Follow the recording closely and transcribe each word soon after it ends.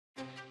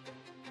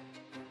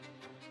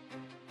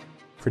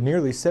For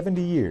nearly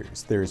 70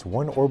 years, there is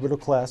one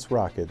orbital-class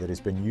rocket that has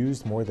been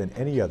used more than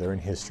any other in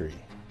history,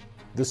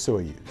 the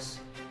Soyuz.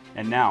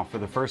 And now, for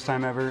the first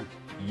time ever,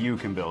 you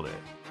can build it.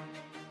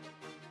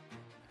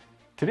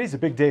 Today's a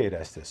big day at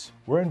Estes.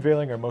 We're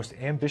unveiling our most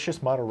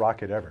ambitious model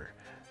rocket ever,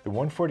 the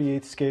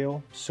 1/48th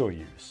scale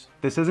Soyuz.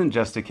 This isn't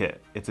just a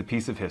kit, it's a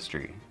piece of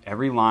history.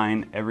 Every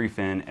line, every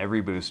fin,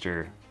 every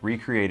booster,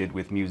 recreated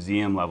with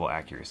museum-level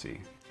accuracy.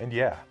 And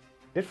yeah,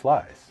 it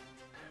flies.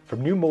 From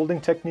new molding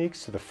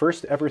techniques to the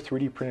first ever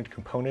 3D printed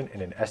component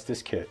in an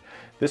Estes kit,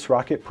 this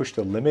rocket pushed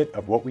the limit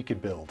of what we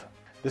could build.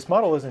 This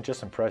model isn't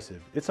just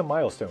impressive, it's a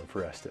milestone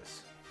for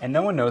Estes. And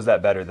no one knows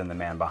that better than the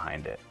man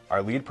behind it.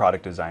 Our lead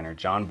product designer,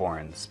 John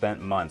Boren,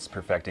 spent months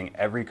perfecting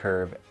every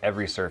curve,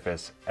 every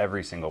surface,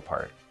 every single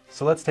part.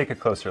 So let's take a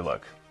closer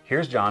look.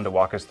 Here's John to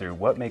walk us through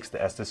what makes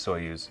the Estes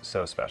Soyuz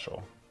so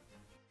special.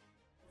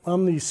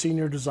 I'm the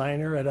senior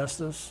designer at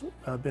Estes.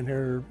 I've been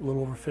here a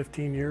little over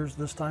 15 years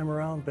this time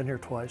around, been here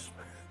twice.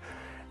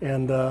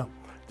 And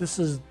this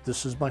is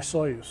my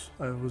Soyuz.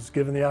 I was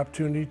given the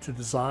opportunity to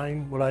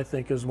design what I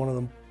think is one of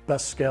the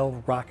best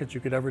scale rockets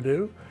you could ever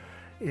do.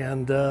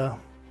 And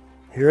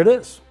here it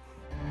is.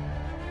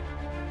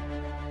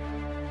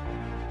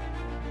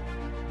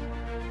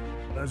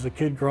 As a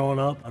kid growing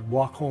up, I'd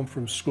walk home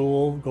from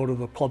school, go to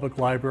the public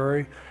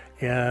library,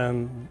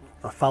 and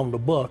I found a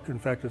book. In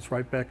fact, it's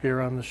right back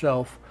here on the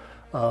shelf.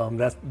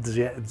 That's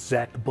the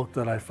exact book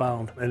that I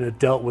found. And it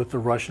dealt with the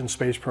Russian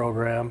space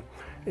program.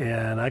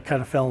 And I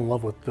kind of fell in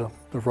love with the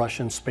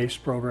Russian space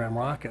program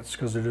rockets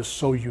because they're just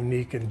so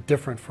unique and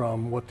different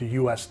from what the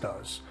US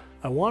does.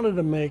 I wanted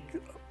to make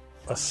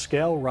a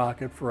scale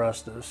rocket for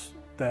Estes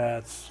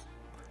that's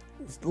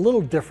a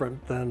little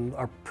different than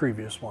our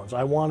previous ones.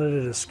 I wanted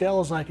it as scale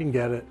as I can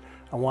get it.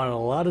 I wanted a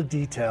lot of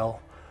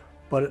detail,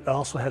 but it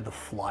also had to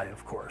fly,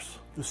 of course.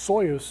 The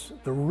Soyuz,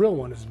 the real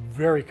one, is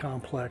very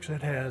complex.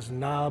 It has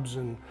knobs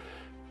and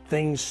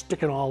things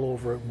sticking all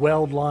over it,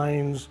 weld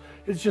lines.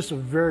 It's just a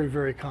very,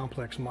 very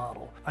complex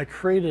model. I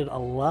created a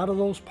lot of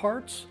those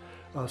parts.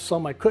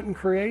 Some I couldn't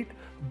create,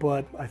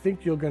 but I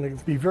think you're going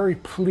to be very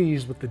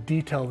pleased with the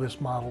detail this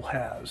model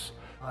has.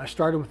 I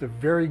started with a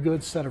very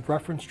good set of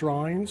reference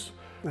drawings,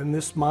 and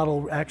this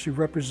model actually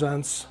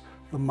represents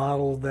the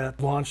model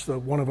that launched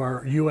one of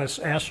our US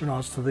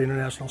astronauts to the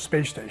International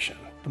Space Station.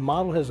 The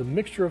model has a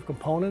mixture of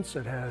components.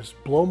 It has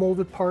blow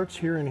molded parts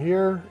here and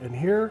here and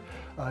here,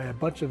 a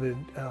bunch of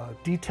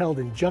detailed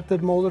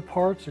injected molded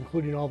parts,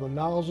 including all the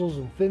nozzles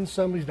and fin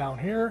assemblies down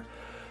here.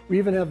 We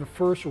even have the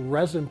first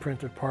resin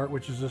printed part,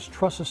 which is this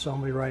truss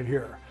assembly right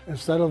here.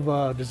 Instead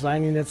of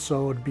designing it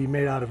so it'd be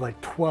made out of like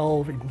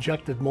 12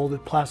 injected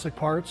molded plastic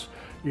parts,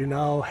 you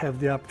now have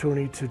the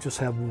opportunity to just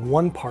have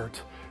one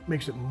part. It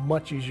makes it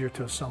much easier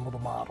to assemble the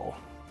model.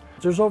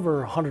 There's over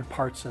 100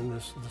 parts in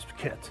this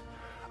kit,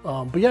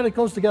 but yet it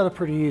goes together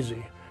pretty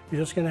easy. You're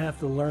just gonna have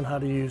to learn how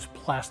to use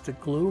plastic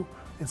glue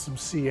and some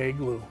CA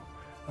glue.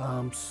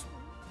 A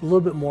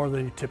little bit more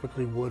than you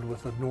typically would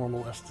with a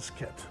normal Estes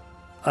kit.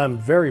 I'm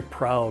very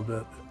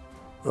proud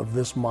of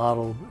this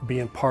model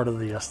being part of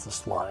the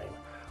Estes line.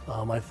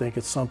 I think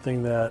it's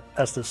something that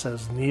Estes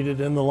has needed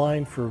in the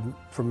line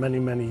for many,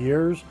 many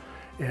years,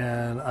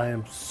 and I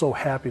am so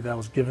happy that I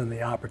was given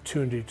the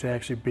opportunity to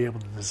actually be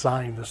able to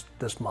design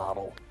this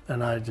model,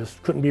 and I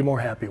just couldn't be more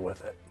happy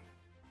with it.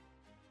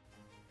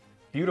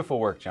 Beautiful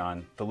work,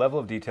 John. The level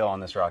of detail on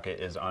this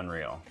rocket is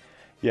unreal.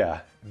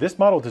 Yeah, this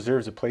model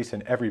deserves a place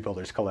in every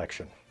builder's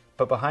collection.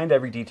 But behind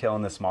every detail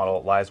in this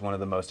model lies one of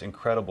the most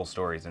incredible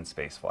stories in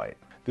spaceflight.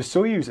 The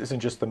Soyuz isn't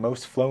just the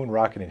most flown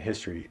rocket in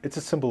history, it's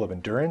a symbol of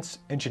endurance,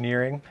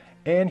 engineering,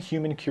 and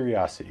human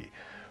curiosity.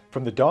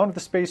 From the dawn of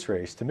the space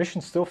race to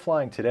missions still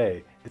flying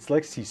today, its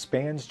legacy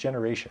spans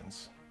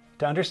generations.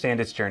 To understand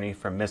its journey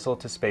from missile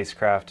to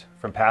spacecraft,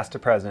 from past to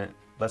present,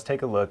 let's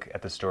take a look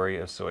at the story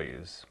of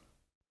Soyuz.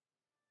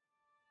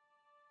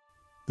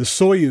 The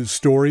Soyuz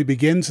story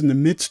begins in the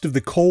midst of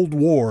the Cold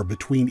War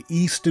between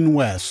East and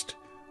West,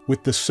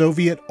 with the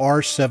Soviet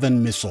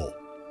R-7 missile.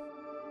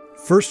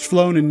 First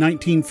flown in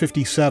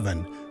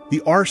 1957,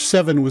 the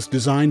R-7 was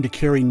designed to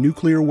carry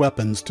nuclear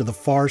weapons to the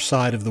far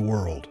side of the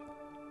world.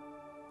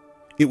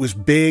 It was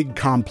big,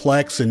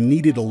 complex, and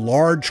needed a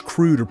large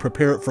crew to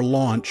prepare it for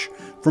launch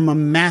from a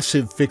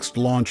massive fixed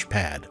launch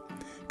pad,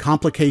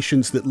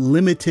 complications that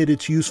limited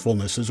its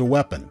usefulness as a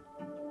weapon.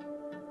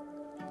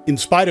 In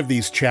spite of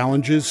these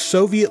challenges,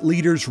 Soviet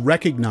leaders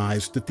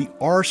recognized that the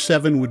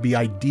R-7 would be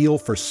ideal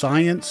for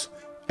science,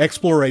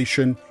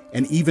 exploration,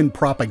 and even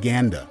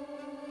propaganda.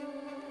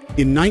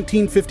 In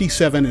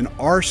 1957, an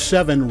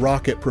R-7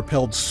 rocket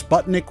propelled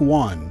Sputnik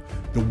 1,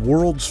 the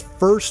world's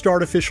first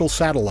artificial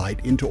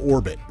satellite, into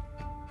orbit.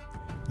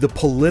 The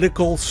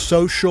political,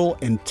 social,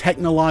 and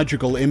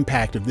technological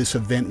impact of this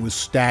event was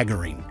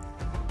staggering.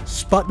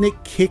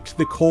 Sputnik kicked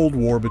the Cold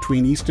War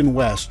between East and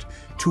West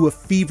to a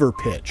fever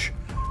pitch,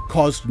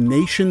 caused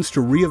nations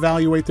to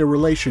reevaluate their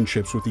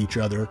relationships with each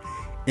other,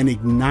 and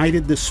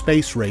ignited the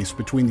space race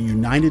between the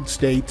United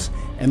States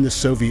and the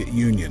Soviet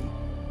Union.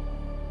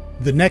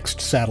 The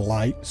next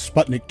satellite,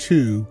 Sputnik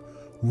 2,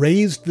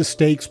 raised the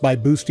stakes by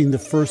boosting the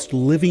first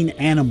living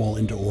animal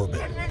into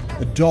orbit,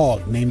 a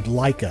dog named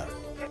Laika.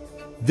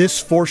 This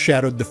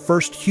foreshadowed the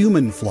first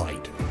human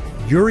flight,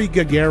 Yuri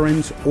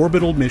Gagarin's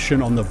orbital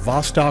mission on the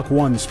Vostok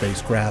 1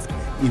 spacecraft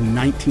in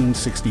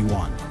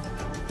 1961.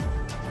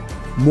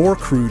 More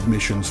crewed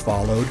missions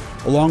followed,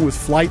 along with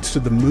flights to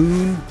the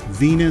Moon,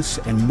 Venus,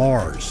 and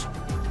Mars.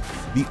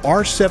 The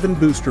R7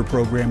 booster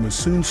program was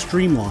soon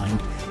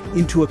streamlined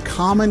into a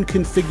common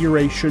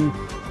configuration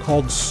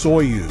called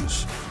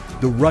Soyuz,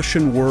 the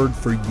Russian word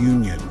for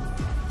union.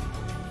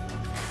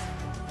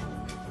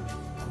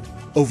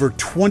 Over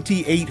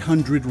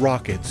 2,800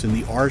 rockets in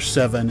the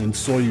R7 and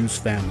Soyuz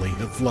family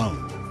have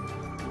flown.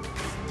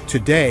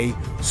 Today,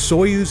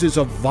 Soyuz is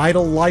a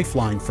vital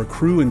lifeline for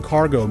crew and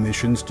cargo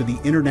missions to the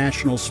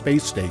International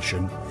Space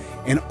Station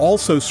and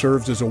also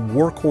serves as a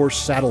workhorse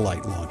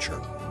satellite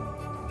launcher.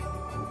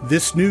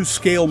 This new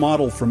scale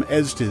model from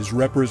Estes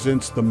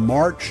represents the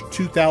March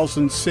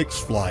 2006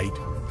 flight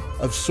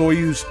of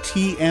Soyuz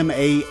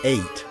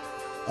TMA-8,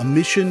 a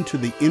mission to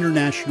the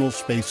International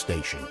Space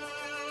Station.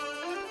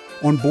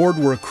 On board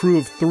were a crew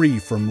of 3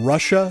 from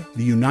Russia,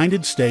 the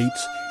United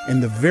States,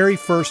 and the very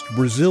first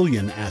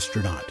Brazilian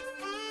astronaut.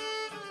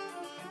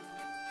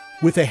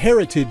 With a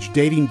heritage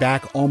dating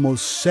back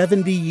almost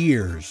 70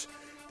 years,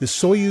 the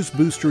Soyuz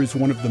booster is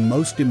one of the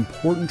most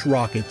important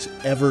rockets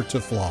ever to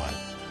fly.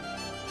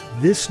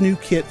 This new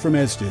kit from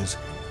Estes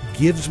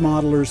gives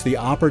modelers the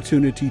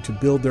opportunity to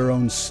build their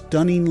own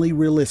stunningly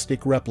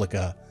realistic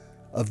replica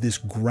of this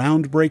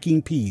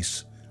groundbreaking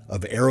piece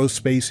of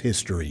aerospace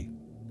history.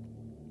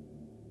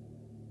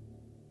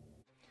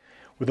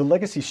 With a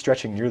legacy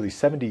stretching nearly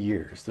 70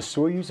 years, the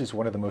Soyuz is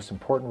one of the most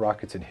important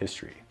rockets in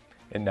history.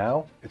 And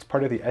now, it's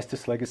part of the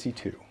Estes legacy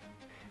too.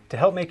 To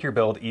help make your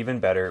build even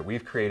better,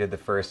 we've created the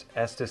first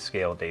Estes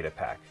Scale Data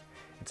Pack.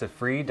 It's a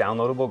free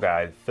downloadable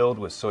guide filled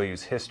with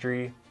Soyuz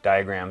history,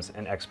 diagrams,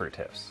 and expert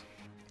tips.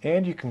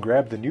 And you can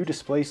grab the new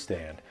display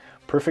stand,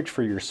 perfect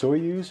for your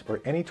Soyuz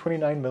or any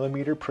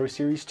 29mm Pro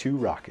Series 2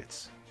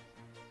 rockets.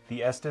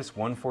 The Estes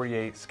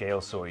 148 Scale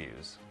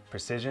Soyuz.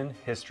 Precision,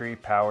 history,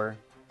 power,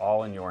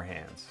 all in your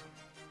hands.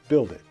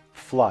 Build it,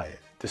 fly it,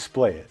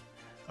 display it.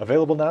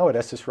 Available now at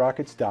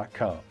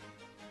EstesRockets.com.